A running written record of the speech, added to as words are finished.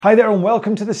Hi there and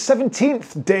welcome to the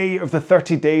 17th day of the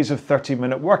 30 days of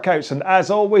 30-minute workouts. And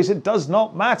as always, it does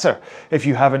not matter if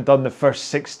you haven't done the first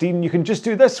 16. You can just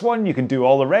do this one, you can do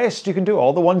all the rest, you can do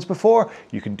all the ones before,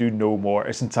 you can do no more.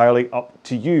 It's entirely up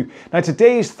to you. Now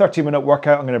today's 30-minute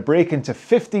workout, I'm going to break into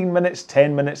 15 minutes,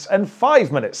 10 minutes and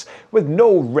 5 minutes with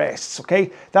no rests,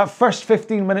 okay? That first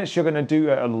 15 minutes you're going to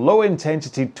do at a low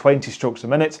intensity 20 strokes a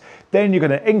minute. Then you're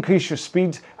going to increase your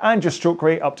speed and your stroke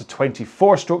rate up to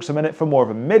 24 strokes a minute for more of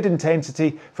a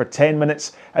mid-intensity for 10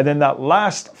 minutes, and then that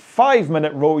last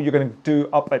 5-minute row you're going to do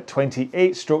up at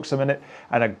 28 strokes a minute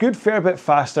and a good fair bit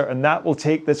faster, and that will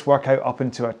take this workout up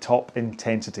into a top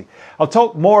intensity. I'll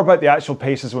talk more about the actual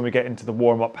paces when we get into the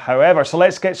warm-up, however, so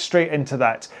let's get straight into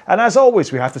that. And as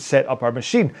always, we have to set up our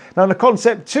machine. Now in the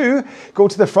concept 2, go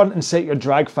to the front and set your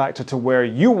drag factor to where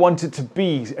you want it to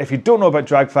be. If you don't know about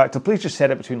drag factor, please just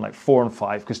set it between like 4 and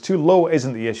 5, because too low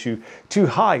isn't the issue, too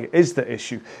high is the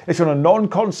issue. If you're on a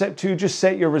non-concept 2, just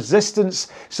set your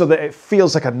resistance so that it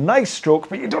feels like a nice stroke,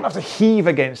 but you don't have to heave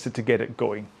against it to get it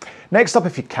going. Next up,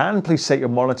 if you can, please set your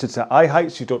monitor to eye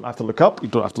height so you don't have to look up, you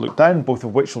don't have to look down, both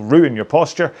of which will ruin your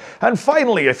posture. And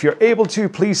finally, if you're able to,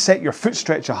 please set your foot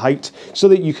stretcher height so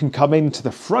that you can come into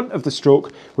the front of the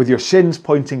stroke with your shins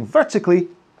pointing vertically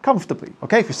comfortably.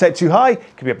 Okay, if you set too high,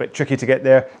 it can be a bit tricky to get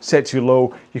there. Set too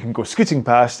low, you can go scooting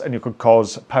past and you could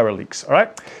cause power leaks. All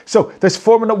right, so this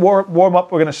 4-minute warm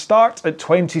up, we're going to start at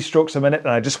 20 strokes a minute,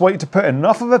 and I just want you to put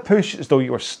enough of a push as though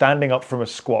you were standing up from a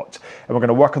squat, and we're going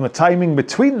to work on the timing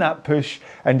between that push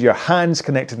and your hands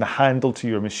connecting the handle to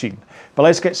your machine. But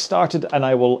let's get started and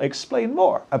I will explain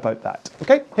more about that.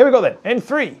 Okay, here we go then. In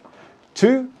 3,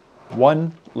 2,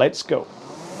 1, let's go.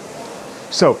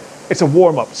 So it's a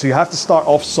warm-up, so you have to start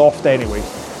off soft anyway.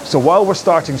 So while we're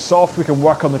starting soft, we can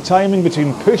work on the timing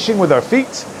between pushing with our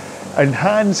feet and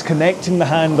hands connecting the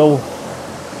handle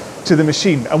to the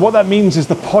machine. And what that means is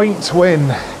the point when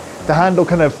the handle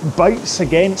kind of bites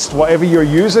against whatever you're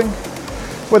using,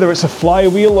 whether it's a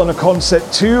flywheel on a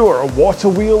Concept 2 or a water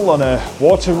wheel on a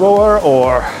water rower,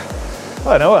 or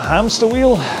I don't know, a hamster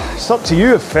wheel. It's up to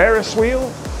you, a Ferris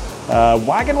wheel, a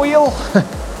wagon wheel,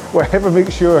 wherever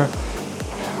makes your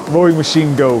rowing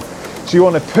machine go. So you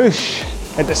want to push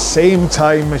at the same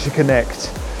time as you connect,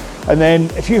 and then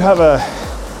if you have a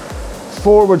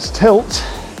forwards tilt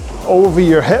over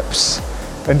your hips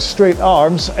and straight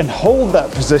arms and hold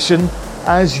that position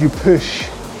as you push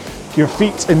your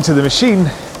feet into the machine,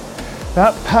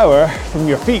 that power from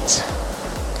your feet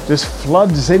just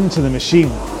floods into the machine,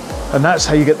 and that's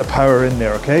how you get the power in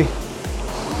there. Okay,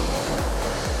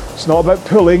 it's not about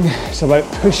pulling, it's about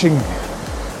pushing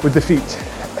with the feet.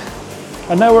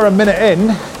 And now we're a minute in,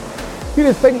 you need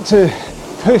to think to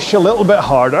push a little bit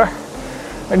harder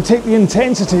and take the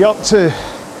intensity up to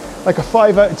like a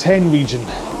 5 out of 10 region,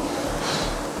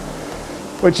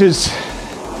 which is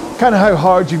kind of how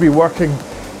hard you'd be working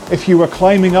if you were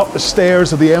climbing up the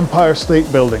stairs of the Empire State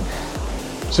Building.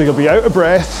 So you'll be out of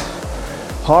breath,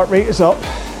 heart rate is up,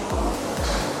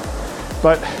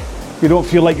 but you don't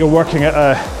feel like you're working at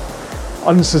a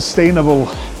unsustainable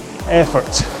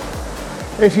effort.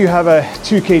 If you have a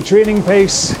 2K training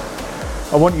pace,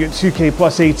 I want you at 2K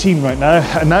plus 18 right now,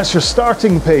 and that's your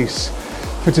starting pace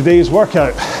for today's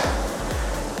workout.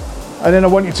 And then I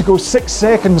want you to go 6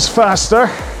 seconds faster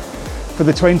for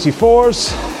the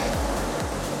 24s,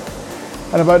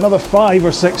 and about another 5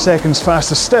 or 6 seconds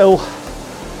faster still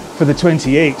for the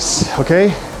 28s, okay?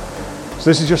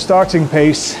 So this is your starting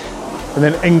pace, and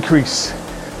then increase.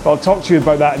 But I'll talk to you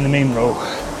about that in the main row.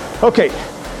 Okay.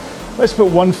 Let's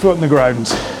put one foot on the ground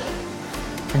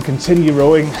and continue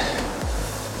rowing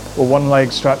with one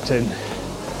leg strapped in.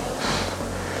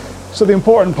 So the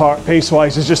important part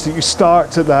pace-wise is just that you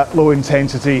start at that low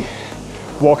intensity,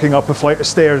 walking up a flight of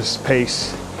stairs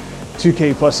pace,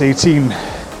 2K plus 18,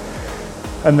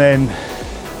 and then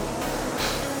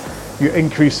you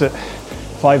increase it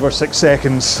 5 or 6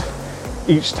 seconds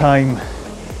each time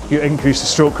you increase the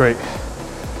stroke rate.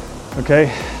 Okay,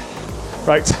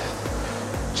 right.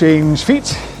 Change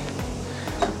feet.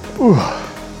 Ooh.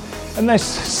 And this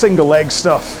single leg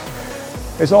stuff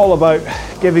is all about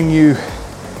giving you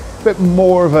a bit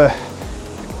more of a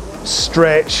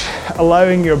stretch,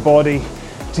 allowing your body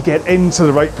to get into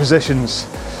the right positions.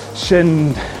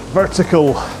 Shin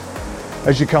vertical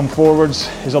as you come forwards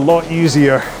is a lot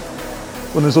easier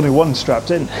when there's only one strapped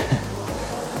in.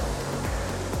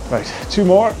 Right, 2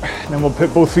 more, and then we'll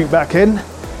put both feet back in.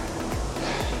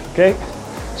 Okay,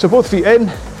 so both feet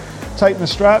in. Tighten the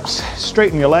straps,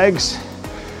 straighten your legs,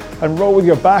 and roll with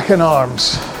your back and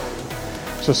arms.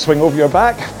 So swing over your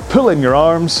back, pull in your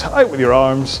arms, out with your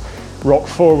arms, rock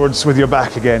forwards with your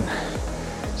back again.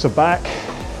 So back,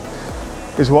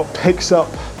 is what picks up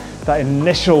that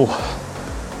initial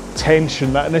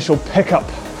tension, that initial pickup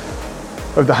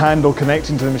of the handle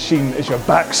connecting to the machine is your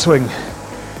backswing,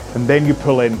 and then you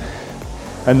pull in,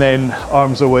 and then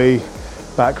arms away,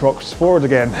 back rocks forward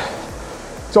again.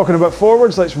 Talking about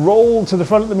forwards, let's roll to the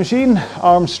front of the machine,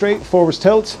 arms straight, forwards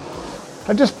tilt,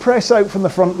 and just press out from the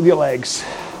front with your legs.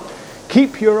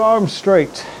 Keep your arms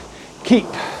straight, keep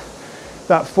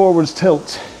that forwards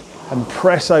tilt, and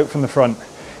press out from the front.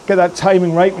 Get that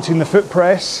timing right between the foot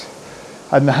press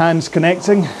and the hands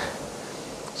connecting.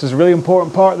 This is a really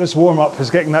important part of this warm-up, is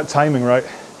getting that timing right,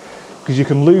 because you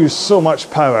can lose so much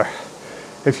power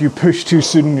if you push too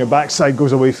soon and your backside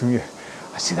goes away from you.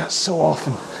 I see that so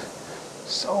often,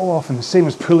 the same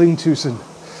as pulling too soon.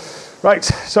 Right,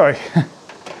 sorry.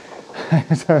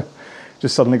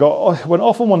 Just suddenly went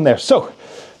off on one there. So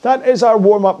that is our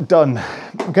warm-up done,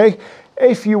 okay?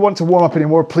 If you want to warm up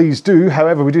anymore, please do.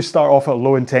 However, we do start off at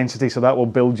low intensity, so that will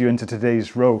build you into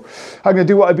today's row. I'm going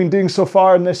to do what I've been doing so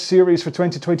far in this series for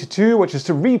 2022, which is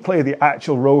to replay the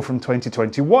actual row from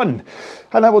 2021.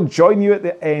 And I will join you at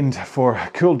the end for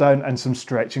cool down and some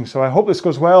stretching. So I hope this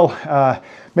goes well.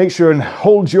 Make sure and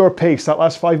hold your pace. That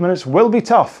last 5 minutes will be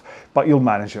tough, but you'll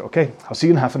manage it, okay? I'll see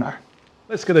you in half an hour.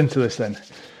 Let's get into this then.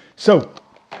 So,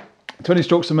 20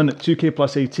 strokes a minute, 2K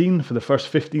plus 18 for the first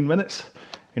 15 minutes.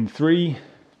 In 3,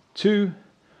 2,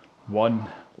 1,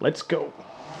 let's go.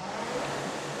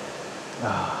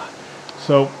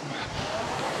 So,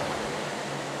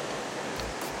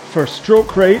 for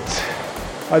stroke rate,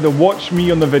 either watch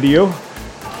me on the video,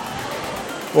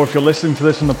 or if you're listening to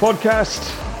this on the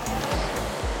podcast,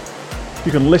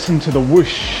 you can listen to the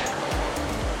whoosh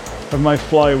of my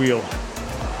flywheel.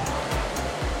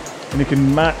 And you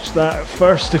can match that at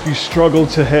first if you struggle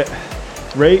to hit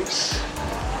rates.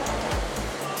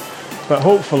 But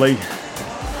hopefully,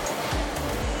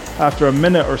 after a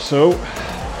minute or so,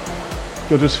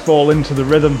 you'll just fall into the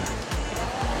rhythm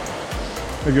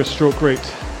of your stroke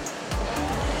rate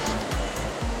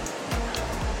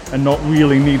and not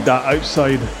really need that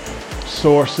outside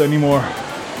source anymore.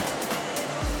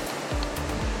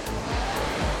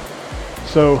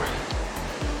 So,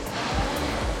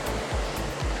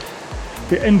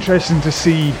 it'll be interesting to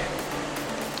see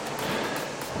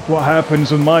what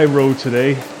happens on my row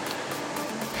today.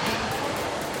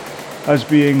 As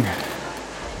being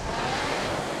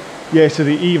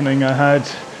yesterday evening, I had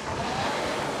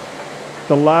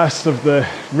the last of the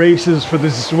races for the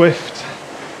Zwift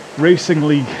Racing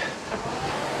League,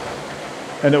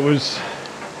 and it was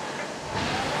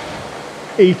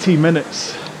 80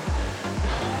 minutes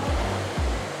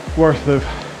worth of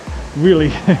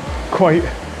really quite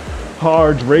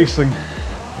hard racing.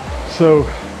 So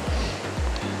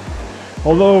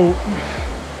although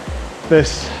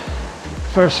this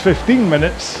first 15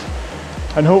 minutes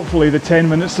and hopefully the 10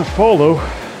 minutes to follow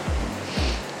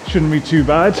shouldn't be too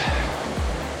bad,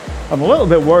 I'm a little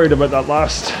bit worried about that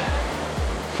last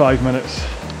 5 minutes.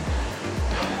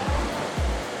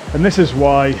 And this is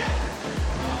why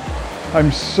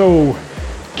I'm so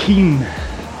keen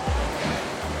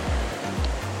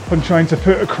on trying to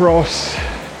put across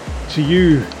to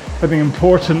you the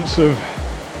importance of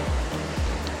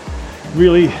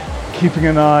really keeping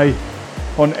an eye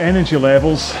on energy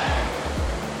levels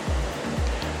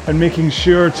and making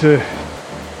sure to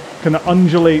kind of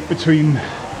undulate between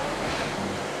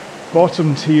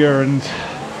bottom tier and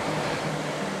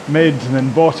mid and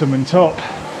then bottom and top,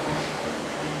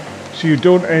 so you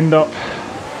don't end up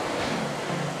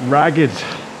ragged,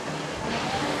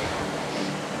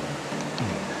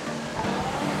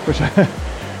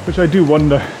 which I do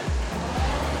wonder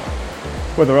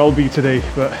whether I'll be today,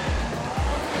 but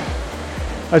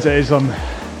as it is, I'm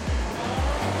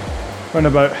around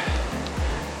about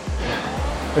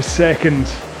a second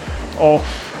off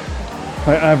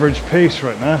my average pace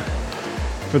right now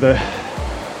for the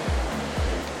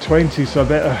 20, so I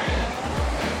better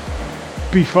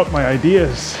beef up my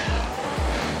ideas.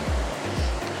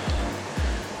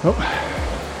 Oh,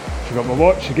 forgot my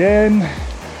watch again.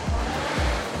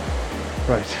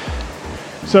 Right,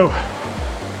 so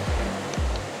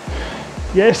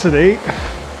yesterday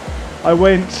I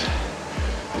went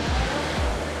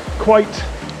quite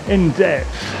in depth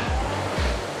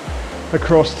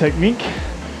across technique.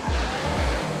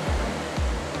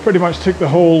 Pretty much took the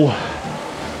whole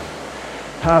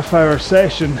half-hour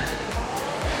session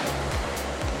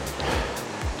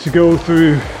to go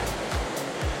through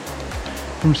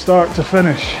from start to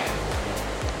finish.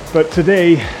 But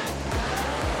today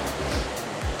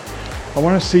I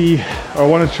want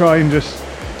to try and just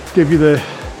give you the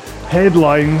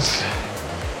headlines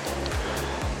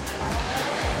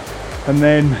and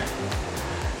then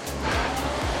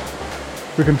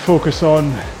we can focus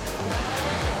on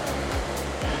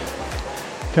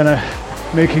kind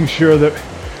of making sure that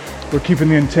we're keeping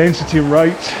the intensity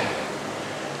right,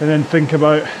 and then think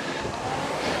about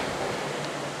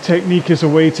technique as a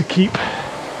way to keep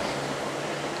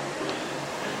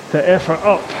the effort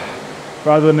up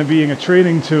rather than it being a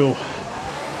training tool.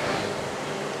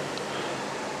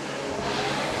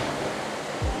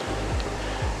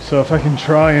 So if I can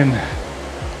try and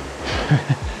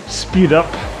speed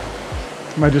up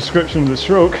my description of the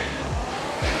stroke,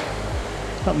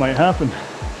 that might happen.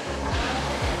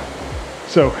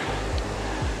 So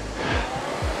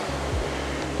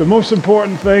the most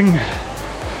important thing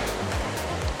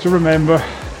to remember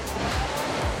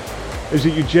is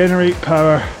that you generate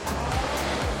power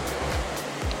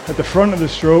at the front of the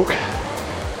stroke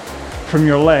from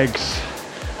your legs.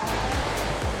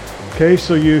 Okay,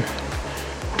 so you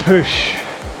push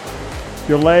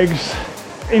your legs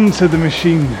into the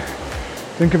machine.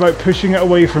 Think about pushing it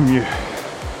away from you.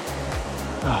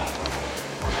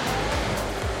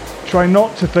 Try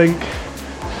not to think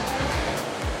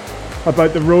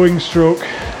about the rowing stroke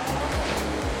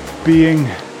being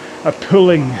a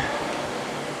pulling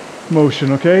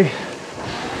motion, okay?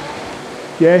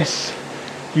 Yes,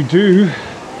 you do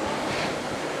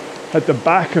at the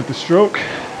back of the stroke,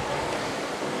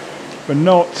 but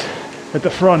not at the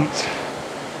front.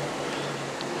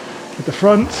 At the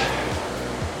front,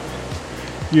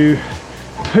 you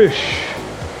push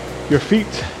your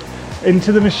feet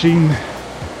into the machine,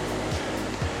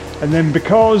 and then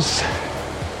because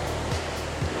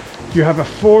you have a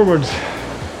forward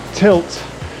tilt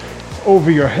over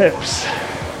your hips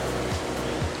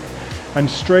and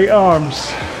straight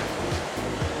arms,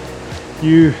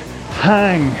 you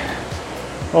hang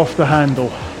off the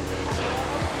handle,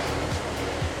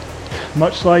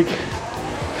 much like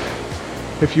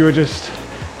if you were just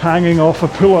hanging off a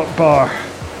pull-up bar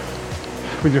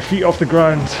with your feet off the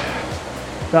ground.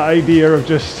 That idea of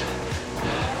just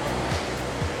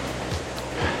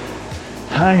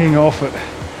hanging off it,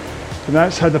 and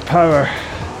that's how the power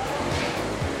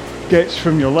gets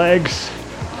from your legs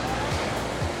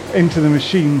into the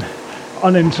machine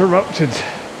uninterrupted.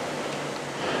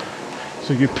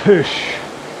 So you push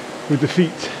with the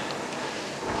feet,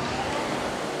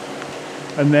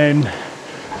 and then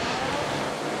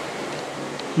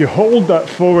you hold that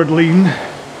forward lean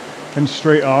and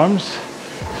straight arms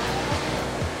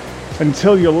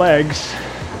until your legs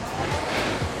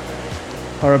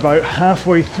are about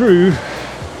halfway through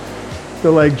the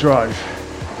leg drive.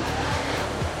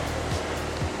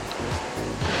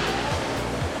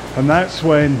 And that's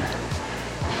when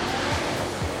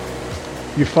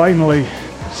you finally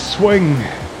swing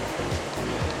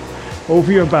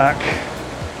over your back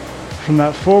from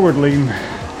that forward lean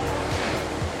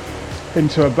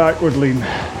into a backward lean.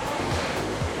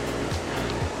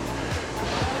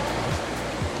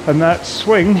 And that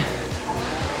swing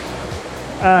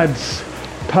adds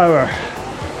power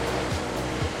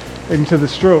into the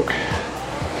stroke,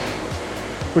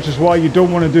 which is why you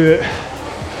don't want to do it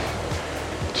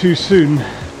too soon,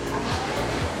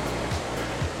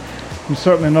 and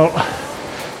certainly not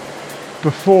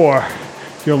before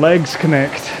your legs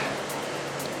connect.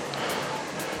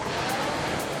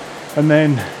 And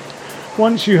then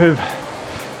once you have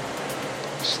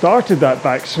started that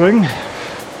backswing,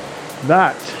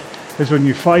 that is when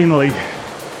you finally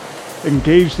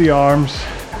engage the arms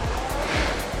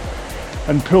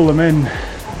and pull them in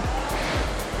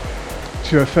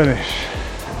to a finish.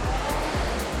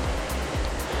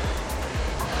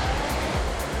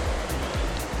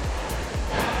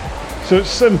 So it's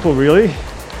simple, really.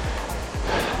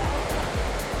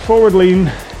 Forward lean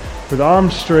with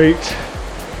arms straight,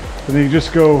 and then you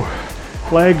just go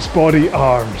legs, body,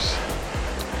 arms.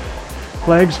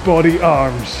 Legs, body,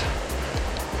 arms.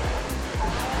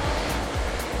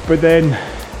 But then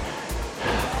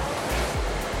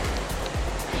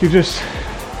you just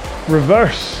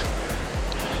reverse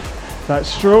that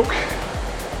stroke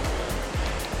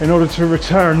in order to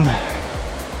return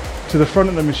to the front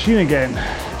of the machine again.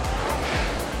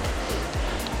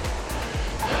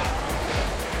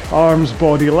 Arms,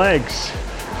 body, legs.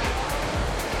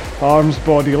 Arms,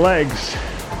 body, legs.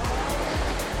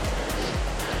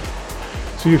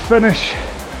 So you finish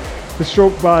the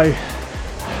stroke by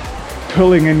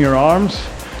pulling in your arms,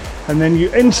 and then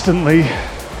you instantly,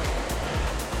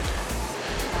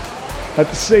 at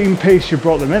the same pace you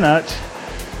brought them in at,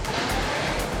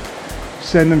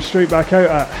 send them straight back out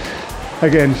at.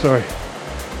 Again, sorry.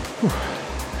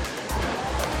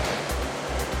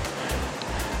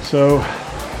 So,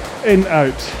 in,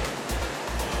 out.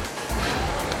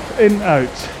 In,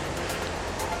 out.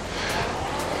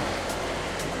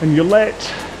 and you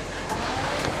let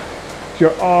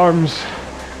your arms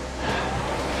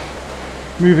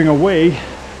moving away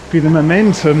be the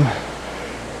momentum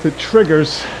that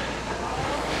triggers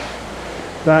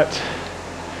that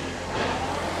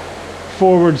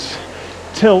forwards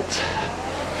tilt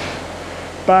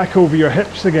back over your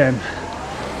hips again,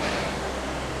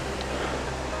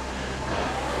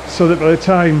 so that by the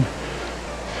time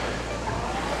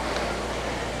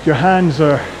your hands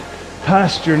are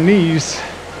past your knees,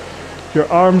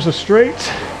 your arms are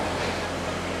straight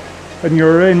and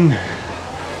you're in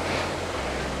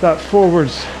that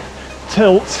forwards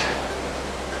tilt,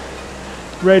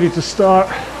 ready to start,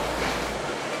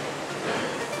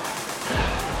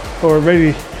 or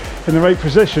ready in the right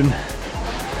position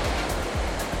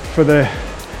for the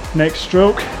next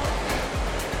stroke.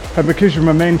 And because your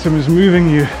momentum is moving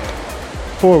you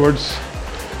forwards,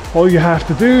 all you have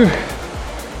to do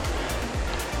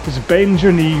is bend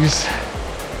your knees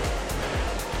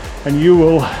and you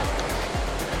will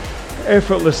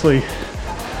effortlessly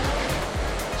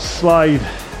slide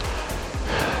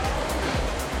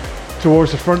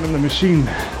towards the front of the machine.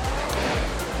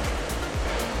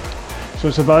 So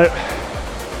it's about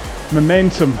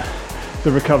momentum,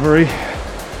 the recovery,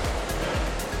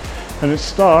 and it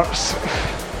starts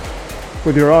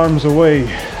with your arms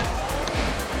away.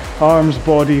 Arms,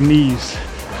 body, knees.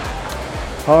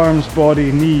 Arms,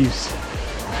 body, knees.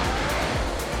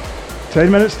 10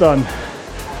 minutes done.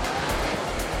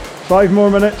 5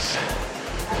 more minutes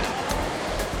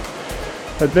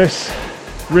at this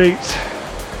rate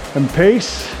and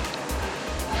pace.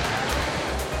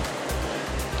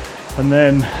 And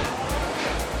then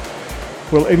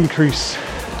we'll increase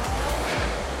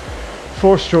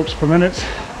 4 strokes per minute,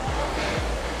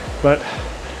 but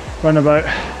run about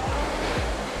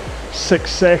 6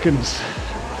 seconds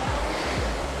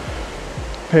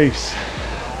pace.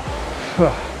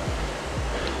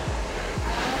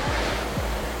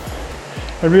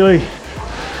 And really,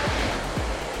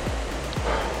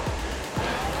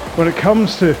 when it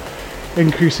comes to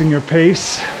increasing your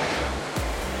pace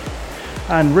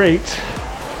and rate,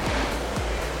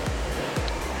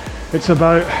 it's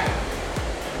about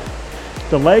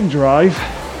the leg drive,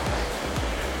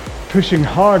 pushing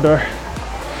harder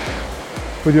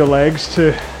with your legs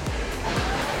to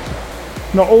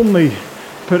not only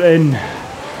put in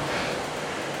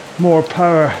more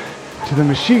power to the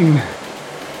machine,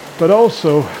 but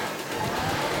also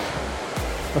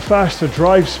a faster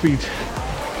drive speed.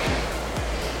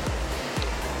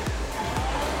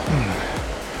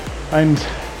 And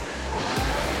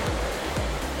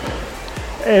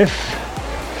if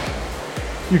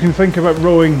you can think about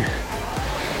rowing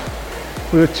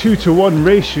with a 2-to-1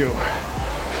 ratio,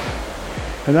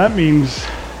 and that means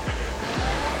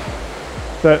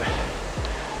that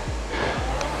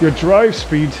your drive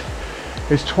speed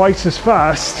is twice as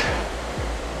fast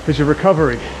as your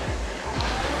recovery.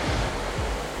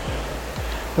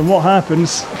 Then what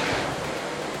happens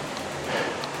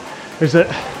is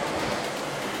that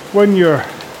when your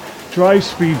drive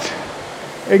speed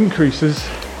increases,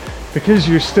 because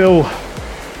you still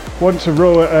want to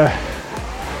row at a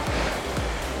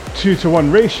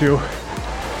 2-to-1 ratio,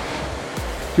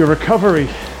 your recovery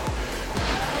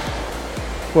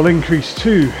will increase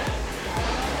too.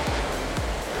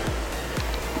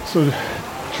 So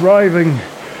driving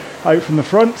out from the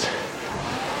front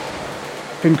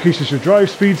increases your drive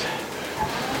speed,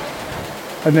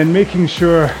 and then making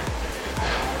sure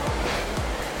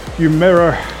you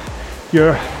mirror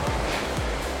your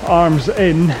arms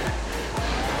in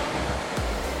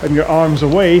and your arms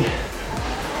away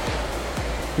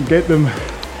and get them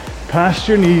past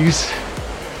your knees,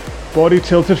 body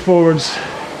tilted forwards.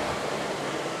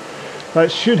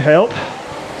 That should help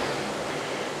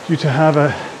you to have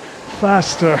a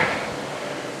faster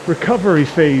recovery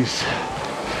phase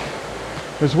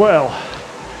as well.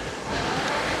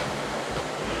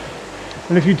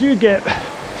 And if you do get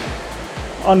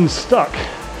unstuck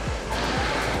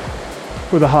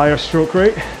with a higher stroke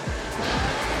rate,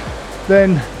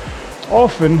 then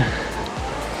often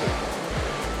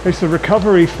it's the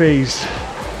recovery phase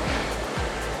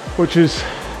which is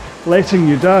letting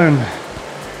you down.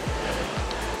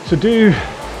 So do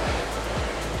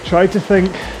try to think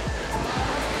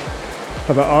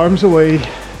about arms away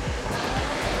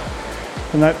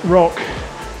and that rock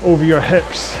over your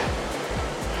hips.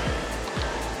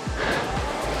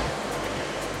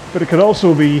 But it could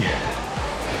also be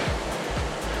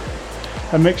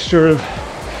a mixture of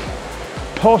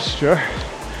posture,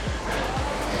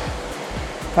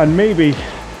 and maybe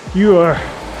you are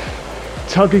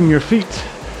tugging your feet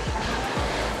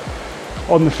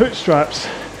on the foot straps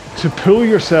to pull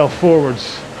yourself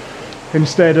forwards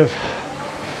instead of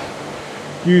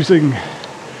using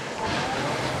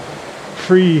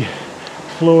free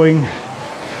flowing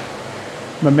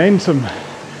momentum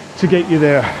to get you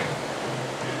there.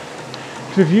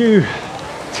 Because if you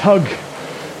tug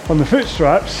on the foot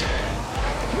straps,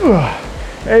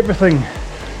 everything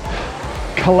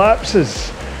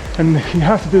collapses and you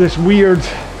have to do this weird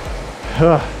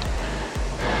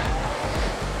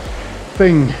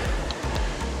thing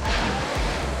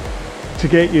to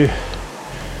get you,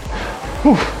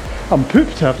 I'm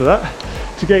pooped after that,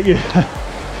 to get you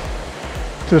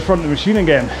to the front of the machine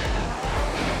again.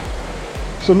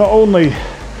 So not only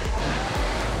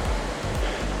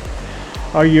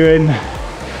are you in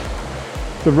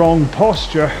the wrong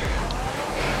posture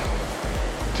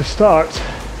to start,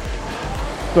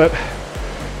 but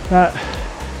that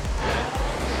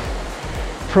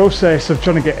process of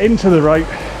trying to get into the right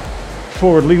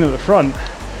forward lean at the front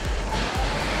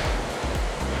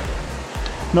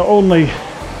not only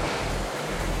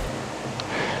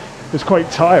is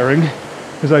quite tiring,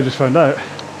 as I just found out,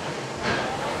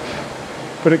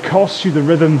 but it costs you the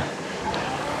rhythm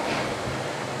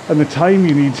and the time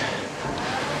you need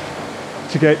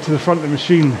to get to the front of the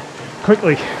machine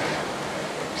quickly.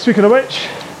 Speaking of which,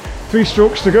 3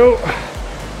 strokes to go.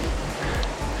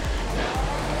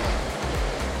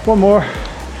 One more,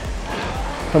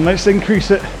 and let's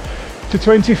increase it to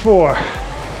 24.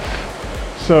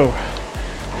 So,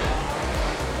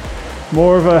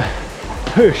 more of a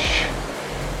push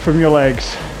from your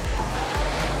legs,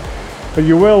 but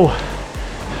you will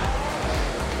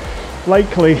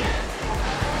likely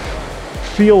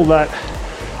feel that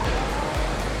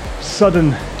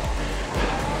sudden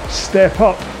step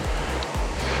up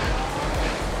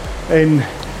in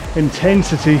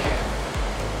intensity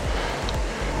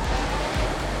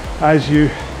as you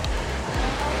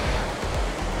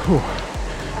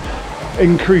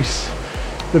increase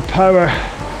the power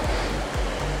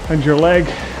and your leg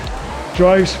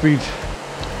drive speed.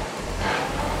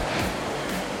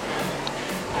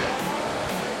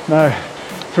 Now,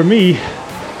 for me,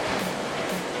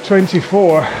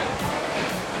 24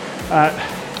 at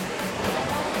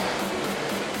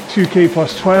 2K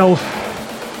plus 12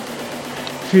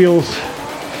 feels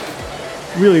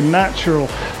really natural.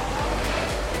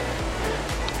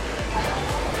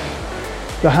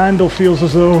 The handle feels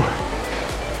as though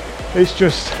it's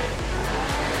just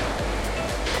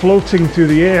floating through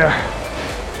the air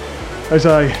as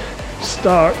I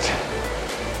start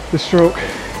the stroke,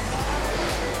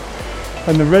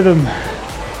 and the rhythm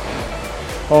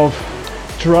of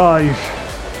drive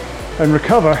and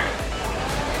recover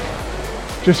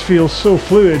just feels so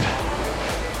fluid.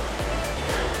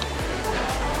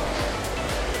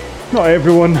 Not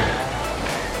everyone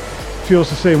feels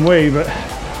the same way, but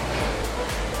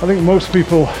I think most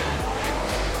people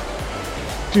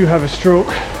do have a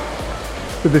stroke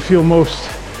that they feel most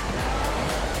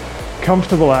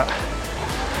comfortable at.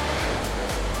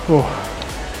 Oh,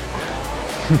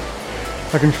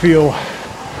 I can feel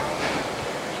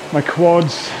my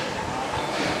quads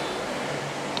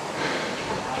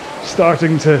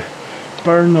starting to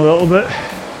burn a little bit.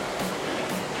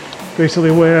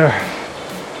 Basically where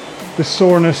the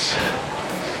soreness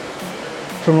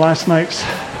from last night's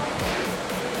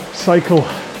cycle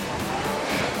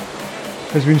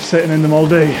has been sitting in them all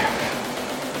day.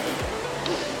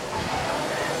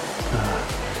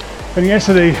 And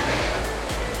yesterday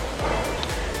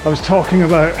I was talking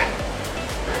about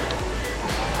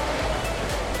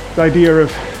the idea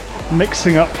of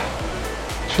mixing up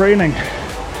training,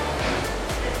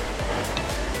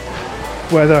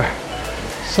 whether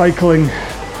cycling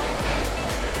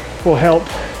will help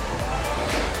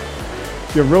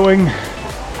your rowing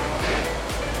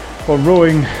or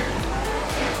rowing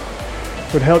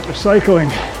would help your cycling.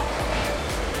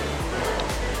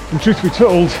 And truth be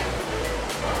told,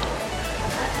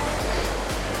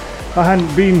 I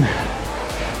hadn't been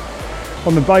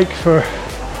on the bike for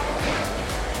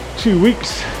 2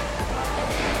 weeks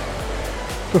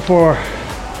before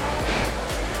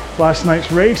last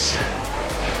night's race,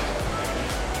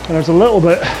 and I was a little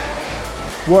bit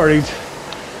worried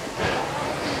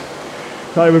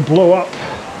that I would blow up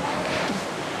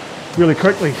really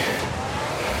quickly.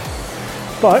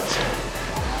 But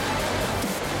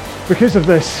because of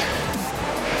this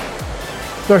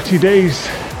 30 days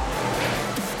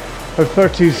of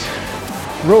 30s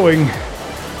rowing,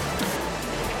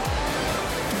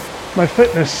 my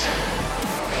fitness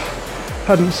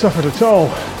hadn't suffered at all.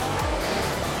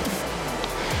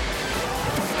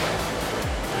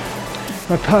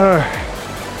 My power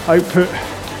output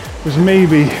was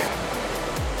maybe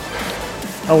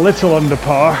a little under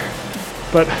par,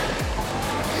 but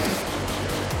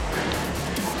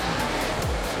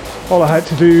all I had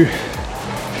to do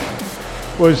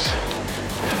was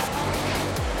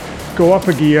go up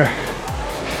a gear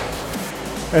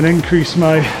and increase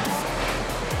my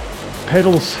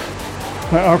pedals,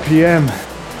 my RPM,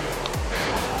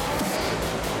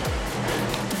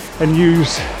 and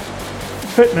use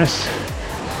fitness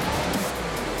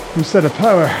instead of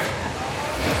power.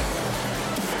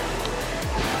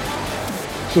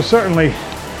 So certainly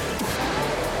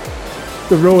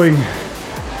the rowing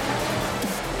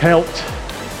helped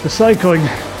the cycling,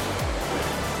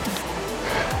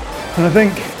 and I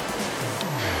think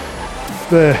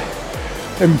the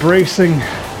embracing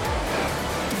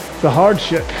the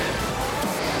hardship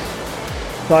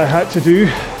that I had to do,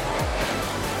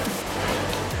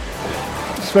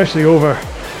 especially over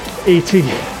 80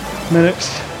 minutes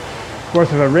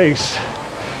worth of a race,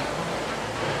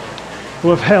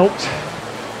 will have helped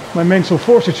my mental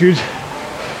fortitude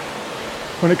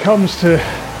when it comes to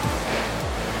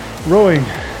rowing.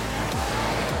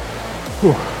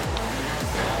 Whew.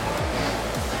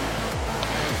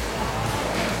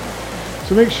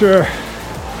 So make sure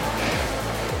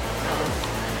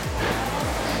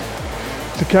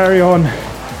to carry on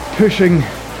pushing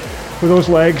with those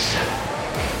legs.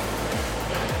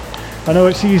 I know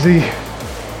it's easy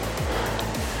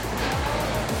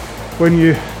when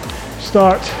you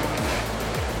start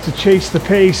to chase the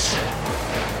pace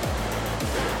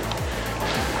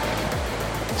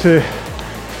to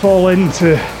fall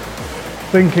into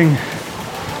thinking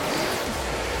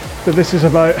that this is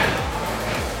about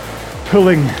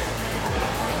pulling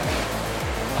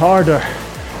harder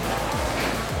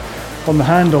on the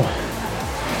handle,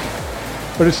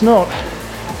 but it's not.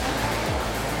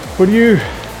 When you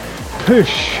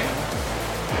push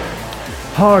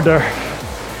harder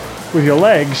with your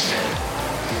legs,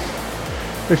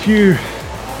 if you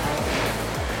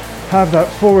have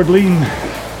that forward lean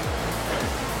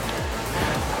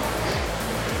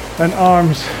and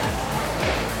arms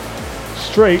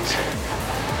straight,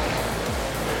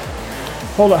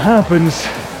 all that happens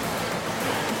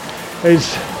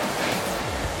is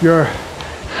your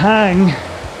hang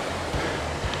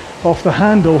off the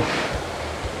handle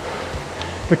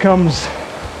becomes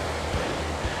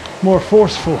more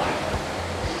forceful.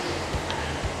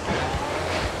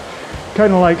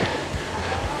 Kind of like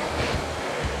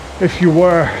if you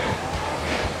were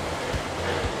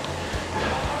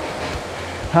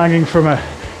hanging from a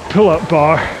pull-up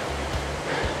bar.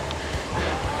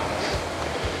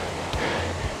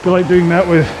 Be like doing that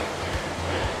with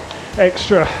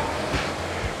extra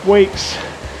weights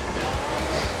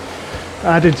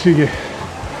added to you,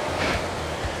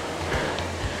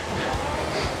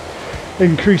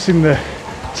 increasing the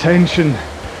tension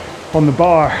on the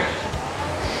bar.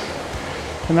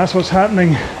 And that's what's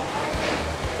happening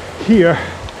here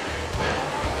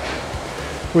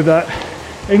with that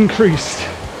increased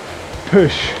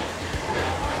push.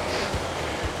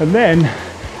 And then,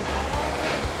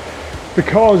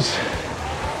 because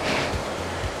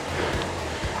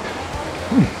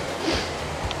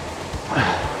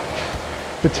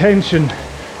the tension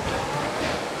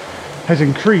has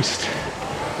increased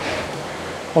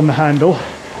on the handle,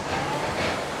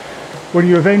 when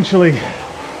you eventually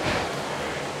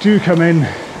do come in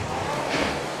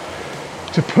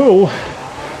to pull,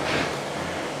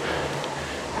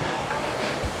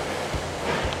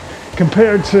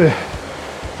 compared to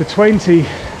the 20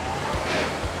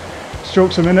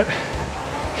 strokes a minute,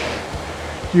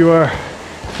 you are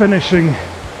finishing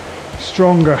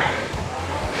stronger.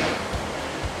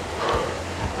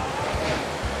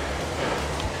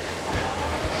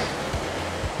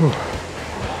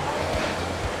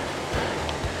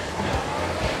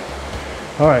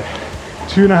 All right,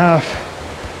 2.5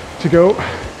 to go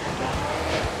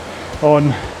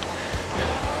on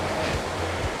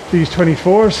these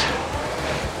 24s.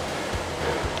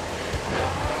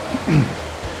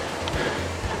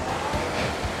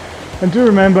 And do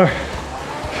remember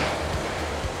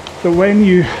that when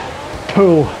you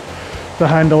pull the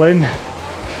handle in,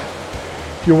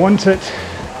 you want it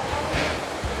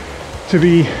to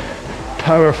be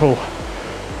powerful.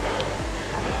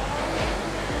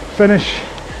 Finish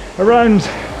around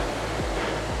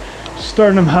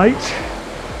sternum height.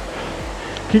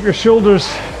 Keep your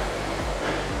shoulders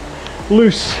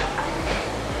loose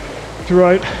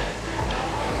throughout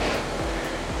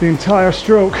the entire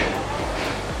stroke.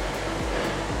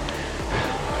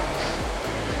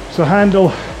 So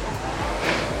handle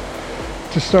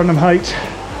to sternum height,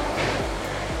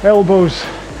 elbows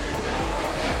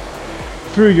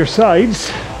through your sides,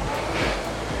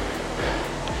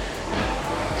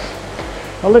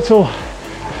 a little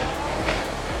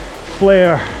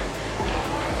flare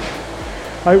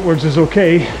outwards is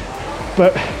okay,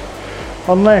 but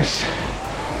unless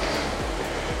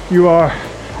you are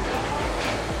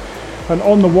an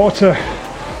on the water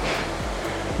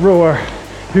rower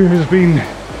who has been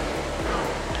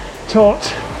taught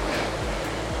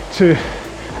to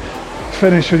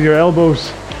finish with your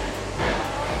elbows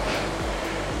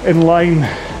in line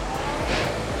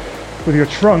with your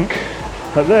trunk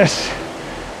like this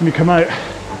when you come out.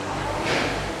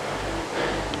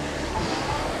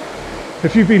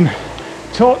 If you've been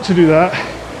taught to do that,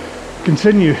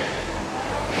 continue.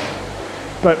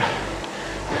 But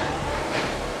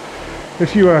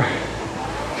if you are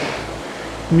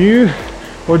new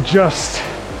or just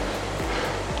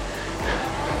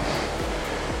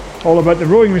all about the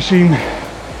rowing machine,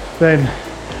 then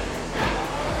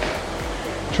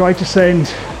try to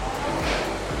send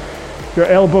your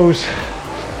elbows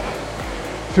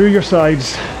through your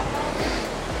sides,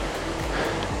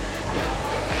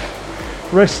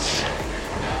 wrists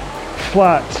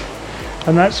flat,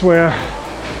 and that's where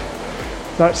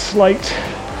that slight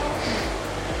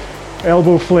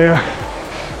elbow flare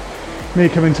may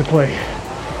come into play.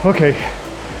 Okay,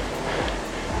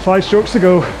 5 strokes to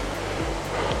go.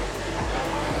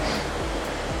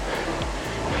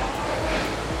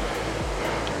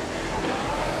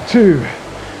 2,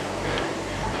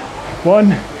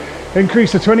 1,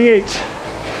 increase to 28,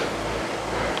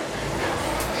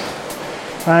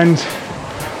 and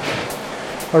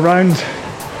around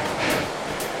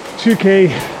 2k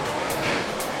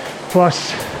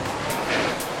plus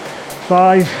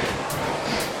 5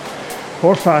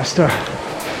 or faster.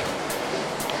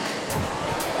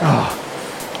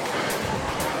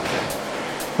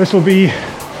 This will be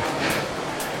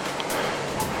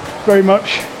very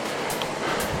much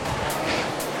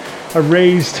a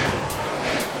raised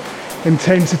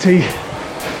intensity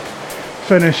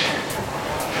finish.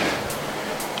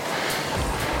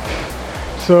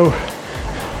 So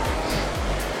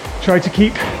try to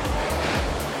keep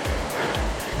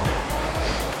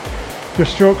your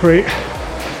stroke rate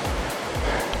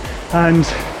and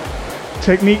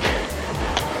technique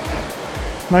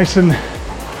nice and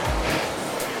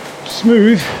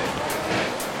smooth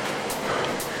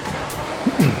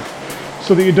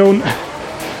so that you don't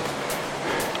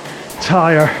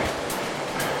tire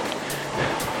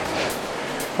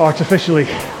artificially.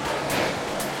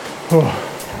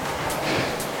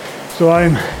 So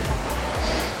I'm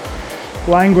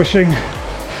languishing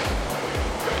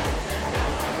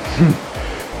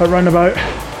around about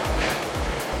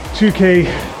 2k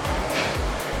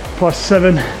plus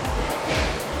 7.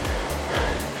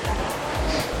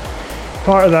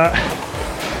 Part of that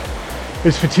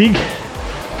is fatigue,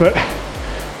 but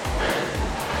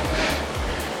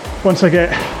once I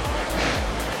get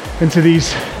into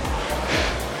these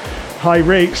high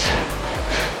rates,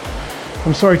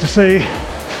 I'm sorry to say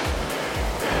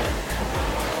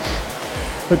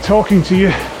that talking to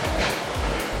you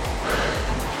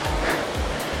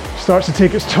starts to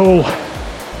take its toll.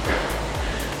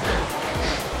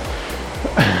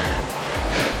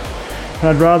 And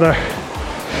I'd rather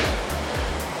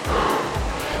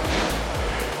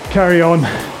carry on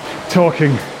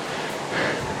talking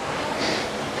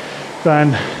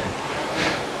than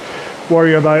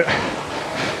worry about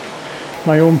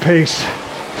my own pace.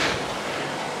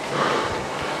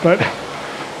 But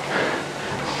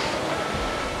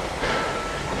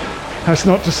that's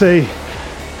not to say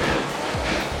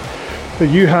that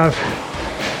you have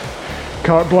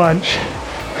carte blanche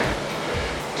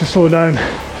to slow down.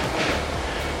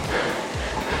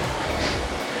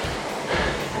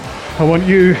 I want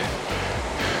you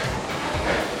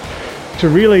to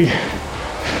really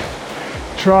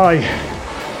try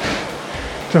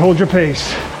to hold your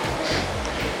pace.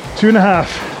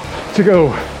 2.5 to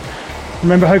go.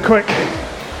 Remember how quick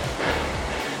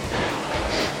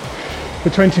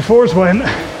the 24s went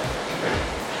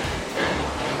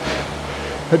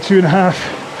at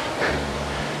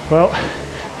 2.5. Well,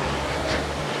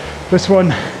 this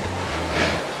one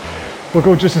will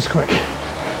go just as quick.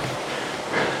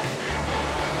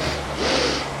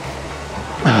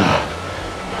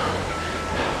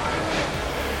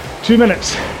 Two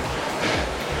minutes,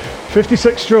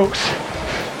 56 strokes.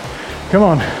 Come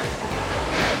on.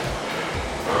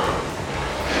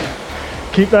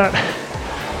 Keep that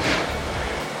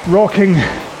rocking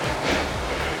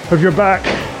of your back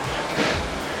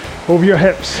over your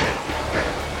hips.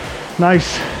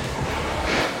 Nice,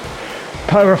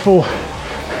 powerful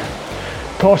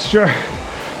posture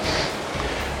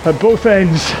at both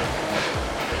ends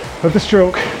of the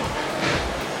stroke.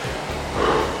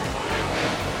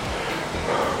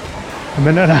 A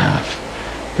minute and a half.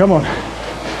 Come on.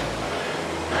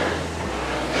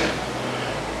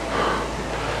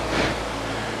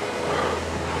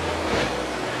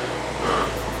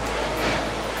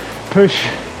 Push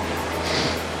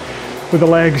with the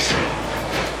legs.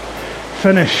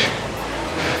 Finish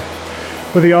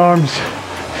with the arms.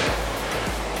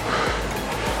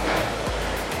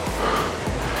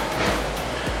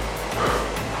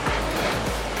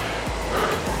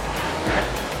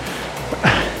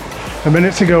 A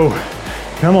minute to go.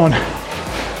 Come on.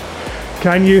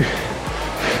 Can you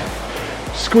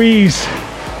squeeze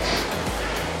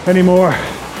any more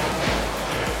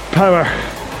power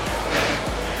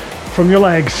from your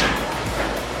legs?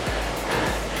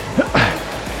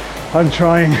 I'm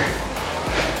trying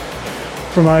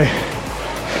for my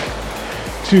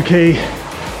 2K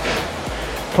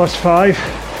plus 5.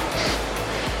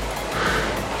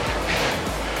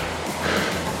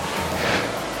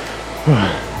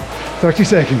 Oh, 30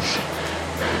 seconds.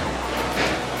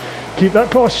 Keep that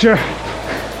posture.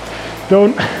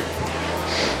 Do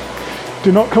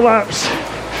not collapse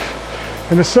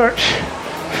in the search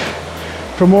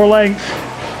for more length.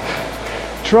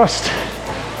 Trust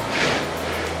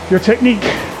your technique.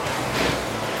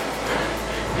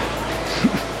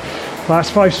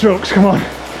 Last 5 strokes, come on.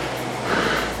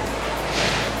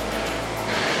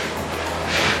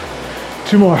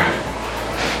 Two more.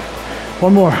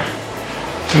 One more.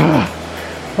 Oh.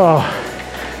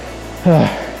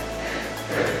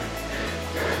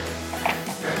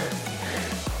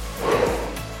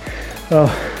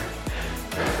 Oh.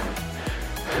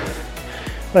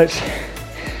 Let's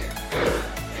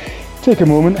take a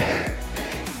moment.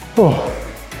 Oh.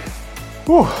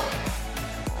 Oh.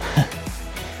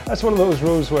 That's one of those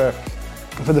rows where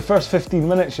for the first 15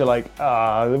 minutes you're like,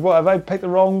 what, have I picked the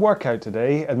wrong workout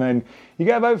today? And then you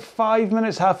get about 5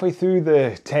 minutes halfway through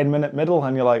the 10-minute middle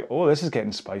and you're like, oh, this is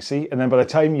getting spicy. And then by the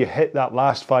time you hit that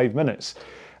last 5 minutes,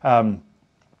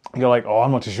 you're like, oh,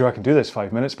 I'm not too sure I can do this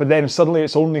 5 minutes. But then suddenly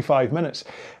it's only 5 minutes.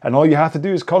 And all you have to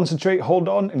do is concentrate, hold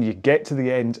on, and you get to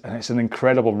the end and it's an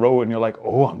incredible row and you're like,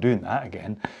 oh, I'm doing that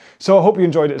again. So I hope you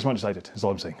enjoyed it as much as I did, is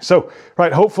all I'm saying. So,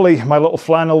 right, hopefully my little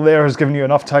flannel there has given you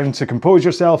enough time to compose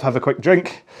yourself, have a quick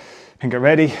drink, and get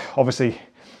ready. Obviously,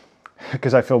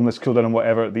 because I filmed this cool down and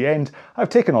whatever at the end, I've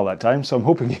taken all that time, so I'm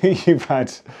hoping you've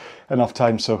had enough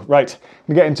time. So, right,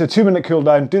 we get into a 2-minute cool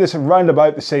down. Do this around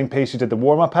about the same pace you did the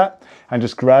warm-up at, and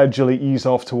just gradually ease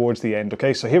off towards the end,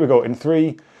 okay? So here we go, in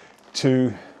 3,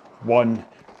 2, 1,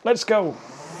 let's go.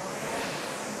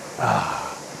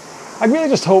 I really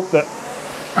just hope that,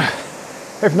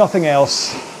 if nothing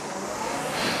else,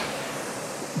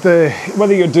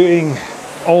 whether you're doing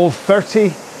all 30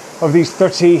 of these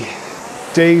 30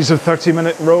 days of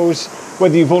 30-minute rows,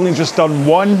 whether you've only just done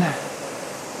one,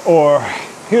 or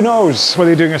who knows,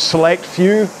 whether you're doing a select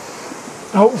few,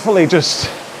 hopefully just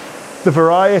the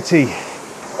variety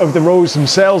of the rows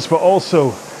themselves, but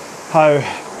also how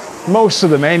most of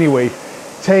them anyway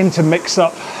tend to mix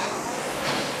up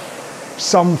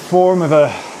some form of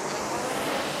a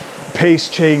pace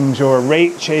change or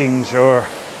rate change or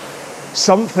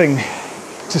something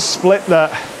to split that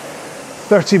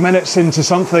 30 minutes into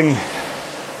something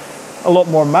a lot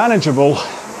more manageable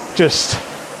just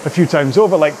a few times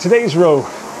over. Like today's row,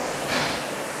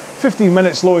 15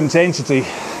 minutes low intensity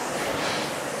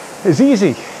is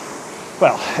easy.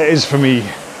 Well, it is for me,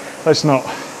 let's not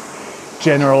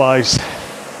generalize.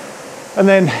 And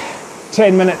then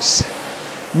 10 minutes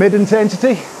mid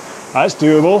intensity, that's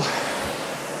doable.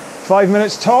 5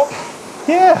 minutes top,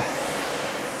 yeah.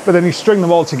 But then you string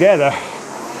them all together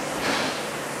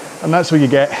and that's where you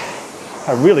get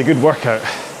a really good workout.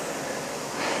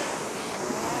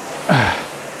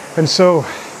 And so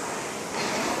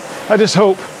I just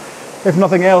hope, if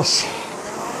nothing else,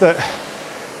 that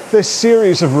this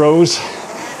series of rows,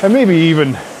 and maybe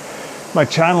even my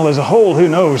channel as a whole, who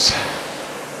knows,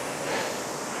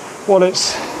 what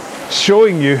it's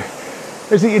showing you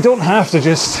is that you don't have to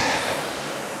just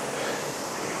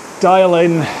dial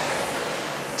in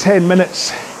 10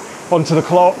 minutes onto the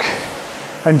clock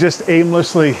and just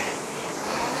aimlessly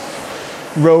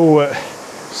row at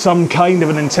some kind of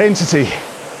an intensity.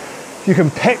 You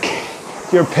can pick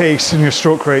your pace and your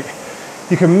stroke rate.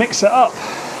 You can mix it up.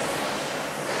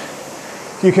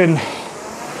 You can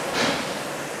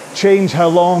change how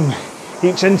long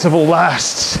each interval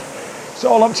lasts. It's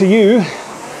all up to you.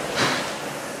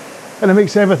 And it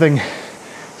makes everything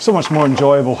so much more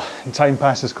enjoyable and time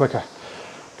passes quicker.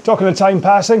 Talking of time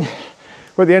passing,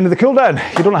 we're at the end of the cool down.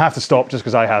 You don't have to stop just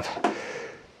because I have.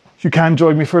 You can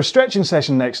join me for a stretching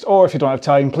session next, or if you don't have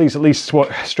time, please at least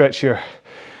stretch your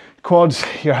quads,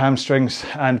 your hamstrings,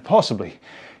 and possibly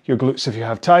your glutes if you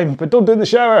have time. But don't do it in the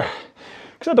shower,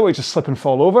 because I don't want you to slip and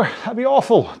fall over. That'd be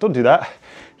awful. Don't do that.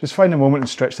 Just find a moment and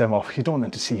stretch them off. You don't want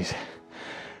them to seize.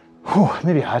 Whew,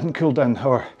 maybe I hadn't cooled down,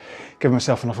 or give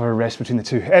myself enough of a rest between the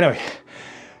two. Anyway,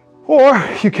 or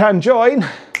you can join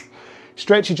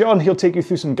Stretchy John. He'll take you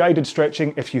through some guided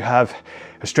stretching if you have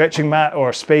a stretching mat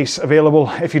or space available.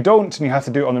 If you don't and you have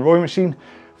to do it on the rowing machine,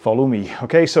 follow me.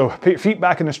 Okay, so put your feet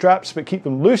back in the straps, but keep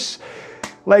them loose.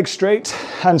 Legs straight,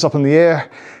 hands up in the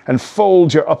air, and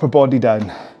fold your upper body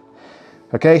down.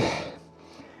 Okay,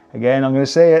 again, I'm going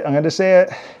to say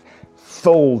it.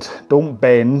 Fold, don't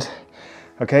bend.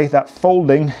 Okay, that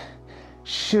folding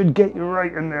should get you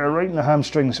right in there, right in the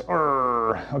hamstrings.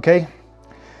 Okay,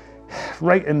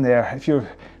 right in there. If you're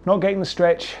not getting the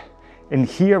stretch in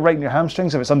here, right in your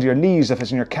hamstrings, if it's under your knees, if it's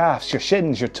in your calves, your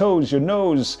shins, your toes, your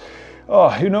nose,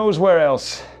 who knows where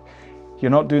else,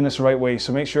 you're not doing this the right way.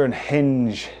 So make sure and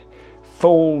hinge,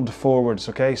 fold forwards.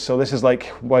 Okay, so this is like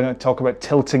when I talk about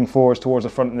tilting forwards towards the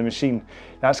front of the machine.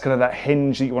 That's kind of that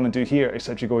hinge that you want to do here,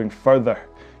 except you're going further.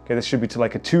 Okay, this should be to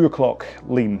like a 2 o'clock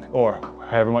lean, or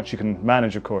however much you can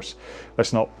manage, of course.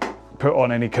 Let's not put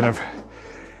on any kind of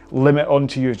limit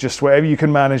onto you, just whatever you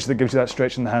can manage that gives you that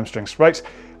stretch in the hamstrings. Right,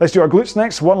 let's do our glutes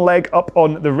next. One leg up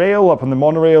on the rail, up on the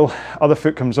monorail, other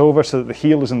foot comes over so that the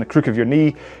heel is in the crook of your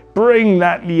knee. Bring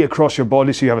that knee across your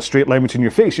body so you have a straight line between your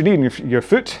face, your knee and your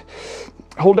foot.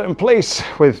 Hold it in place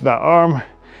with that arm,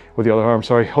 with the other arm,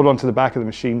 sorry. Hold on to the back of the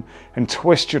machine and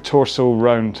twist your torso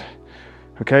round,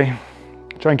 okay?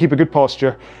 Try and keep a good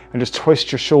posture and just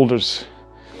twist your shoulders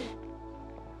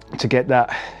to get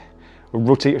that, or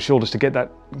rotate your shoulders to get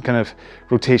that kind of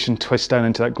rotation twist down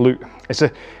into that glute.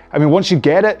 I mean, once you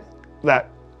get it,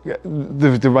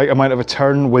 the right amount of a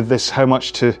turn with this, how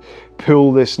much to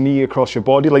pull this knee across your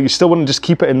body, like you still want to just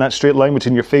keep it in that straight line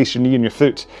between your face, your knee and your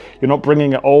foot. You're not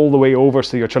bringing it all the way over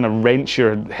so you're trying to wrench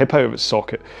your hip out of its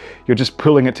socket. You're just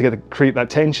pulling it to create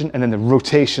that tension, and then the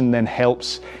rotation then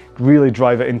helps really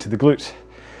drive it into the glute.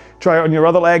 Try it on your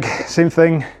other leg, same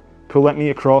thing. Pull that knee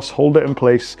across, hold it in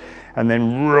place, and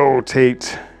then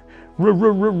rotate,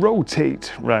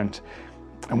 rotate round.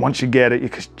 And once you get it, you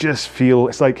can just feel,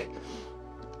 it's like,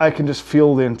 I can just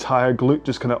feel the entire glute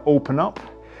just kind of open up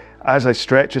as I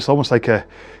stretch. It's almost like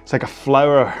it's like a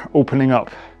flower opening up.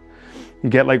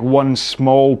 You get like one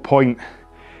small point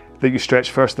that you stretch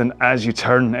first, then as you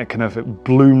turn, it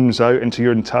blooms out into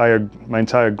my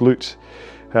entire glute,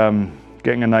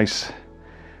 getting a nice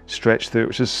stretch through it,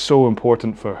 which is so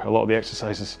important for a lot of the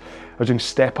exercises. I was doing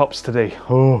step ups today.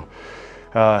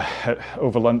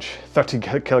 Over lunch, 30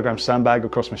 kilogram sandbag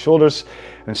across my shoulders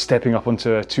and stepping up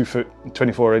onto a 2 foot,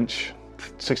 24 inch,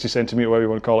 60 centimeter, whatever you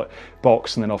want to call it,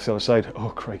 box, and then off the other side. Oh,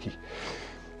 crikey.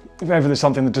 If ever there's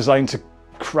something designed to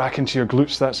crack into your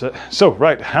glutes, that's it. So,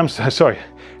 right,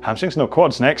 hamstrings, no,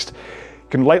 quads next.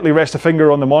 You can lightly rest a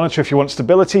finger on the monitor if you want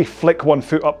stability. Flick one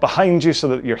foot up behind you so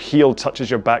that your heel touches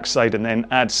your backside, and then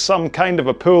add some kind of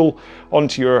a pull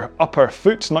onto your upper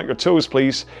foot, not your toes,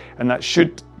 please. And that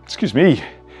should,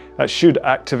 that should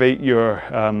activate your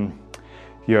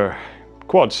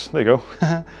quads. There you go.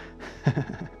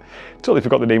 Totally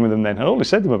forgot the name of them then. I only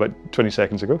said them about 20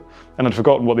 seconds ago, and I'd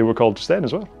forgotten what they were called just then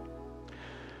as well.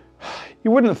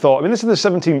 You wouldn't have thought, I mean, this is the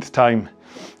 17th time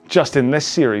just in this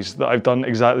series that I've done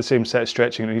exactly the same set of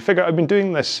stretching. And you figure I've been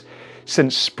doing this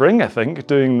since spring, I think,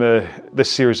 doing this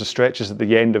series of stretches at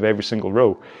the end of every single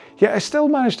row. Yet I still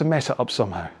managed to mess it up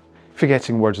somehow,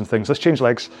 forgetting words and things. Let's change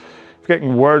legs.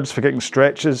 Forgetting words, forgetting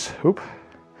stretches. Oop,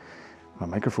 my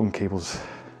microphone cable's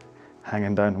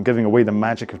hanging down. I'm giving away the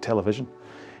magic of television.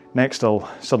 Next, I'll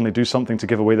suddenly do something to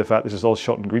give away the fact this is all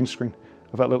shot on green screen.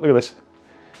 In fact, look at this.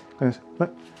 Look at this.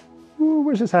 Look. Ooh,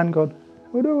 where's his hand gone?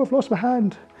 Oh no, I've lost my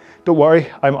hand. Don't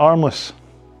worry, I'm armless.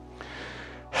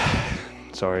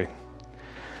 Sorry.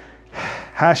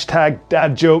 Hashtag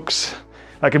dad jokes.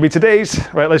 That could be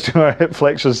today's. Right, let's do our hip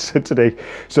flexors today.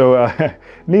 So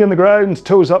knee on the ground,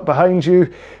 toes up behind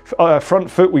you, front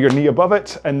foot with your knee above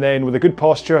it, and then with a good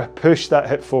posture, push that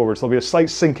hip forward. So there'll be a slight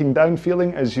sinking down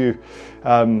feeling as you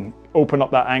open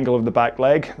up that angle of the back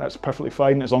leg. That's perfectly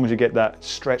fine as long as you get that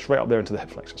stretch right up there into the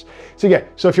hip flexors. So yeah,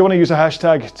 so if you want to use a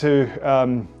hashtag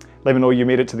to let me know you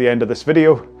made it to the end of this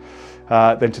video,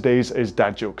 then today's is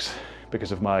dad jokes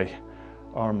because of my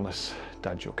armless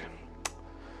dad joke.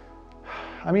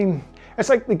 I mean, it's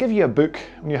like they give you a book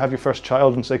when you have your first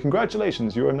child and say,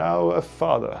 congratulations, you are now a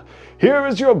father. Here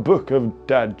is your book of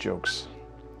dad jokes.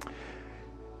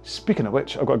 Speaking of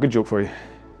which, I've got a good joke for you.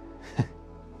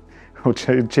 We'll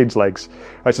change legs.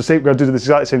 All right, so we're going to do the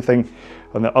exact same thing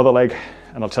on the other leg,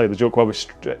 and I'll tell you the joke while we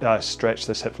stretch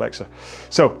this hip flexor.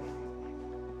 So,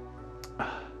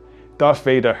 Darth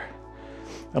Vader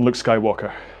and Luke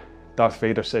Skywalker. Darth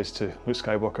Vader says to Luke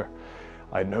Skywalker,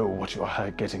 I know what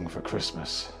you're getting for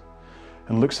Christmas.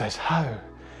 And Luke says, how?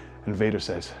 And Vader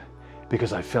says,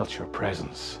 because I felt your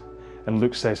presence. And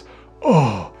Luke says,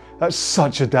 "Oh, that's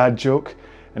such a dad joke."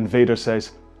 And Vader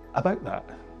says, "About that."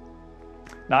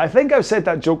 Now, I think I've said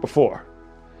that joke before.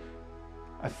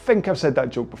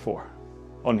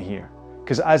 On here.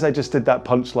 Because as I just did that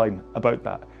punchline about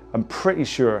that, I'm pretty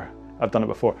sure I've done it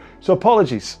before. So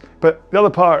apologies. But the other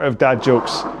part of dad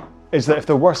jokes is that if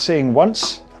they're worth saying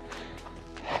once,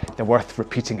 they're worth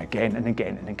repeating again and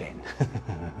again and again.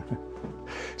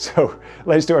 So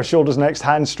let's do our shoulders next.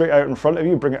 Hands straight out in front of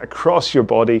you. Bring it across your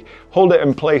body. Hold it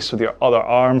in place with your other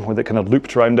arm with it kind of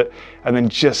looped around it. And then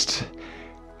just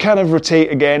kind of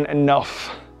rotate again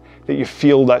enough that you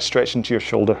feel that stretch into your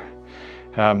shoulder.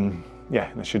 Yeah,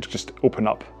 that should just open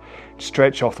up.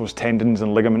 Stretch off those tendons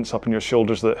and ligaments up in your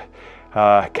shoulders that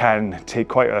can take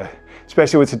quite a,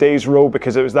 especially with today's row,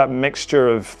 because it was that mixture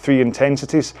of 3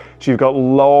 intensities. So you've got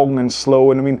long and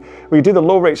slow. And I mean, when you do the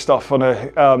low rate stuff on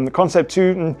a Concept 2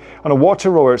 and on a water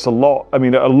rower, it's a lot. I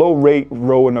mean, a low rate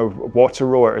row in a water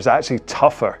rower is actually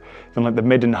tougher than like the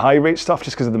mid and high rate stuff,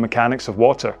 just because of the mechanics of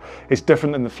water. It's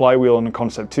different than the flywheel on the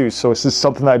Concept 2. So this is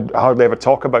something that I hardly ever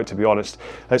talk about, to be honest.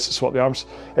 Let's swap the arms.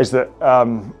 Is that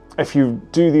if you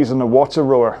do these on a water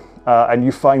rower, and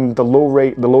you find the low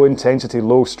rate, the low intensity,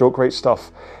 low stroke rate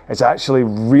stuff is actually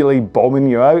really bombing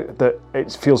you out, that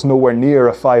it feels nowhere near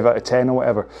a 5 out of 10 or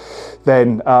whatever,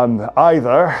 then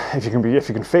either, if you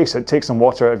can face it, take some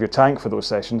water out of your tank for those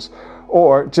sessions,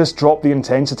 or just drop the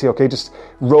intensity, okay? Just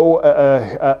row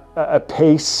at a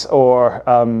pace or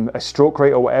a stroke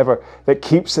rate or whatever that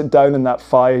keeps it down in that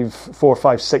 4,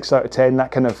 5, 6 out of 10,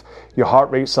 that kind of, your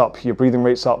heart rate's up, your breathing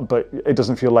rate's up, but it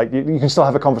doesn't feel like, you can still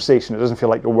have a conversation. It doesn't feel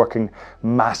like you're working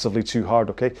massively too hard,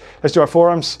 okay? Let's do our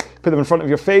forearms, put them in front of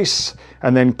your face,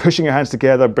 and then pushing your hands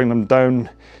together, bring them down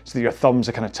so that your thumbs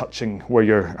are kind of touching where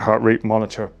your heart rate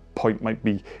monitor point might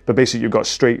be. But basically you've got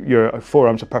straight, your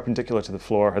forearms are perpendicular to the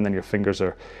floor, and then your fingers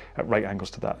are at right angles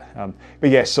to that.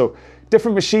 But yes, so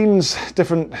different machines,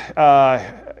 different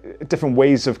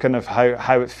ways of kind of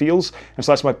how it feels. And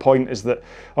so that's my point, is that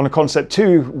on a Concept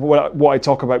 2, what I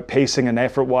talk about pacing and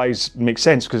effort wise makes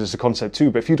sense because it's a Concept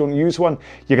 2, but if you don't use one,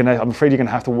 I'm afraid you're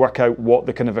gonna have to work out what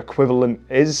the kind of equivalent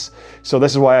is. So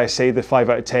this is why I say the 5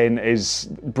 out of 10 is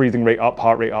breathing rate up,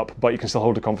 heart rate up, but you can still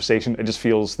hold a conversation. It just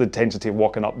feels the intensity of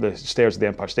walking up the stairs of the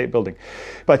Empire State Building.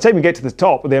 By the time you get to the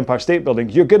top of the Empire State Building,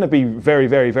 you're gonna be very,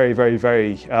 very, very, very,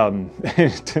 very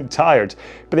tired.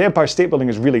 But the Empire State Building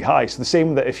is really high, so the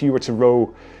same that if you were to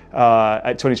row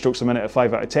at 20 strokes a minute at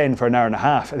 5 out of 10 for an hour and a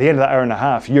half, at the end of that hour and a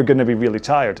half, you're going to be really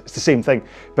tired. It's the same thing,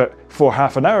 but for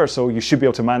half an hour or so, you should be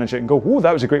able to manage it and go, oh,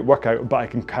 that was a great workout, but I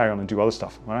can carry on and do other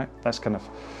stuff, all right? That's kind of,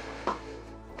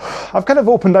 I've kind of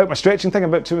opened out my stretching thing a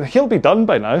bit too. He'll be done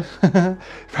by now.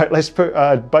 Right, let's put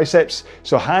biceps,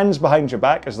 so hands behind your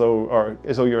back as though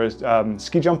you're a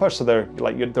ski jumper, so they're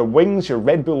like their wings, your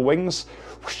Red Bull wings,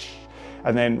 whoosh,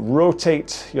 and then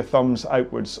rotate your thumbs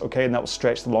outwards, okay, and that will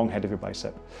stretch the long head of your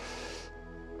bicep.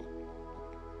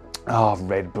 Oh,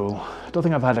 Red Bull. I don't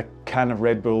think I've had a can of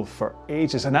Red Bull for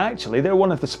ages, and actually they're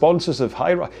one of the sponsors of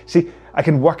Hyrox. See, I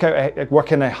can work in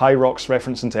a Hyrox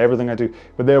reference into everything I do,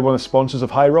 but they're one of the sponsors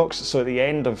of Hyrox, so at the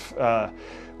end of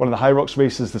one of the Hyrox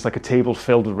races, there's like a table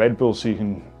filled with Red Bull, so you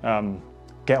can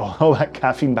get all that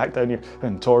caffeine back down your,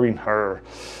 and taurine,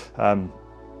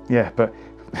 yeah, but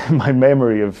my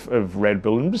memory of Red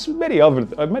Bull, and many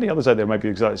others out there might be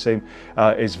exactly the same,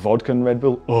 is vodka and Red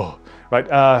Bull. Oh,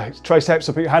 right, triceps,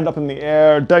 so put your hand up in the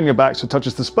air, down your back so it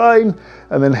touches the spine,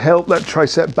 and then help that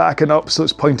tricep back and up so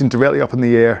it's pointing directly up in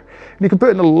the air. And you can put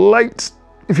in a light,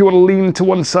 if you want to lean to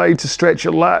one side to stretch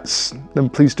your lats, then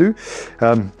please do.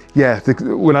 Yeah,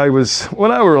 when I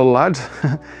were a lad,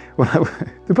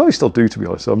 they probably still do, to be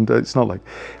honest, it's not like,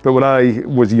 but when I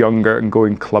was younger and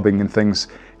going clubbing and things,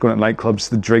 going to nightclubs,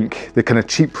 the kind of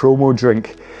cheap promo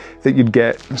drink that you'd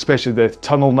get, especially the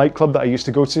Tunnel nightclub that I used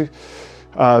to go to,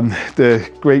 the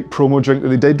great promo drink that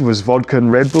they did was vodka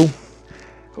and Red Bull.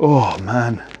 Oh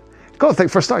man.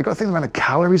 For a start, you got to think the amount of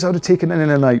calories I would have taken in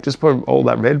a night just for all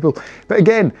that Red Bull. But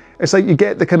again, it's like you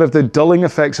get the kind of the dulling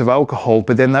effects of alcohol,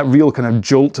 but then that real kind of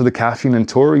jolt to the caffeine and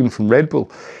taurine from Red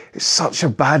Bull. It's such a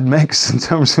bad mix in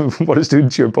terms of what it's doing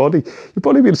to your body. Your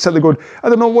body would be sitting there going, I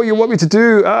don't know what you want me to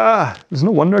do. There's no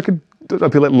wonder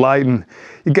I'd be like lying.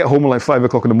 You get home at like 5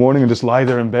 o'clock in the morning and just lie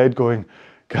there in bed going,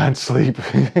 can't sleep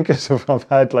because I've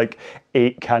had like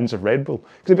 8 cans of Red Bull.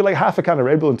 Because it'd be like half a can of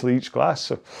Red Bull into each glass.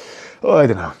 So, I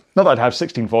don't know. Not that I'd have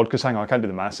 16 vodkas, hang on, I can't do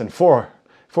the maths. And four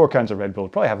cans of Red Bull,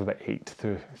 probably have about 8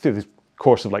 through the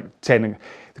course of like 10.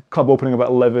 The club opening about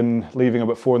 11, leaving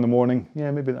about 4 in the morning.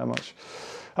 Yeah, maybe that much.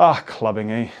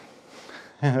 Clubbing, eh?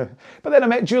 But then I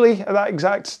met Julie at that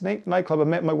exact nightclub. I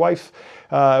met my wife,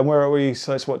 where are we?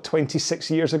 So that's what, 26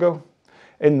 years ago?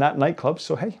 in that nightclub.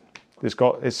 So hey, it's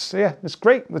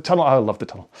great. The tunnel, I love the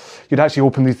tunnel. You'd actually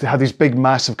open these, they had these big,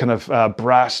 massive kind of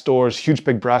brass doors, huge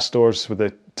big brass doors with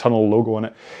the tunnel logo on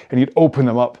it, and you'd open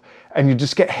them up, and you'd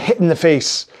just get hit in the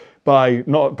face by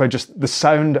just the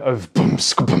sound of boom,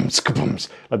 boom, boom,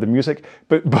 like the music,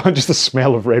 but just the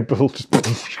smell of Red Bull. Just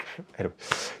anyway,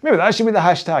 maybe that should be the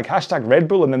hashtag Red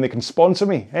Bull, and then they can sponsor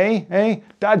me. Hey,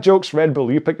 dad jokes, Red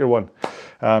Bull. You pick your one.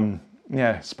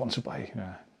 Yeah, sponsored by.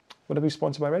 Would I be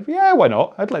sponsored by Red Bull? Yeah, why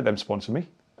not? I'd let them sponsor me.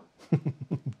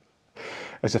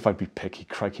 As if I'd be picky,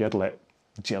 crikey. I'd let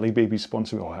Jelly Baby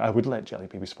sponsor me. Oh, I would let Jelly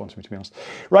Baby sponsor me, to be honest.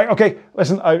 Right, okay,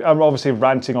 listen, I'm obviously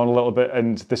ranting on a little bit,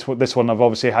 and this one, I've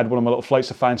obviously had one of my little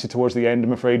flights of fancy towards the end,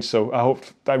 I'm afraid, so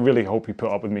I really hope you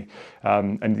put up with me,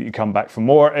 and that you come back for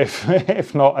more.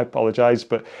 If not, I apologise,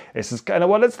 but this is kind of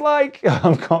what it's like.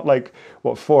 I've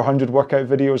got 400 workout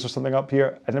videos or something up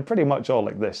here, and they're pretty much all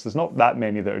like this. There's not that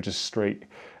many that are just straight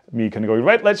me kind of going,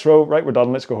 right, let's row, right, we're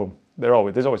done, let's go home.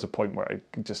 There's always a point where I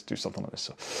can just do something like this,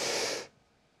 so.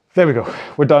 There we go,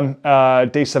 we're done.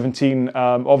 Day 17,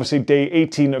 obviously day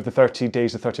 18 of the 30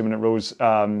 days, the 30-minute rows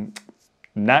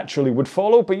naturally would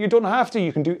follow, but you don't have to.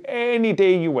 You can do any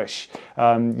day you wish.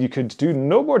 You could do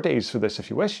no more days for this if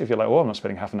you wish. If you're like, oh, I'm not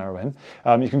spending half an hour in.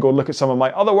 You can go look at some of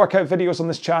my other workout videos on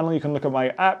this channel. You can look at my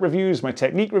app reviews, my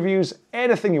technique reviews,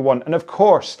 anything you want. And of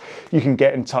course, you can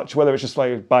get in touch, whether it's just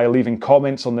by leaving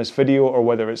comments on this video, or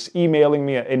whether it's emailing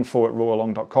me at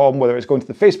info@rowalong.com, whether it's going to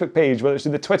the Facebook page, whether it's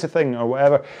doing the Twitter thing or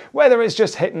whatever, whether it's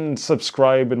just hitting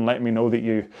subscribe and letting me know that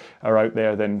you are out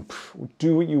there, then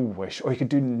do what you wish. Or you could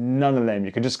do none of them.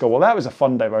 You could just go, well, that was a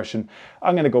fun diversion.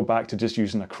 I'm going to go back to just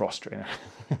using a cross trainer.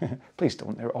 Please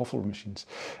don't, they're awful machines.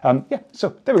 Yeah,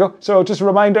 so there we go. So just a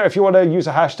reminder, if you want to use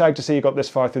a hashtag to say you got this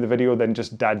far through the video, then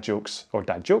just dad jokes, or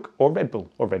dad joke, or Red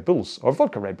Bull, or Red Bulls, or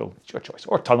vodka Red Bull. It's your choice.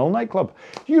 Or Tunnel Nightclub.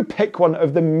 You pick one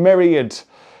of the myriad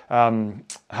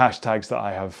hashtags that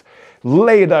I have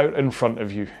laid out in front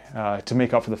of you to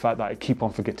make up for the fact that I keep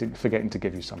on forgetting to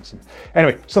give you something.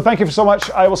 Anyway, so thank you so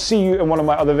much. I will see you in one of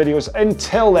my other videos.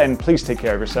 Until then, please take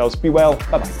care of yourselves. Be well.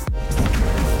 Bye-bye.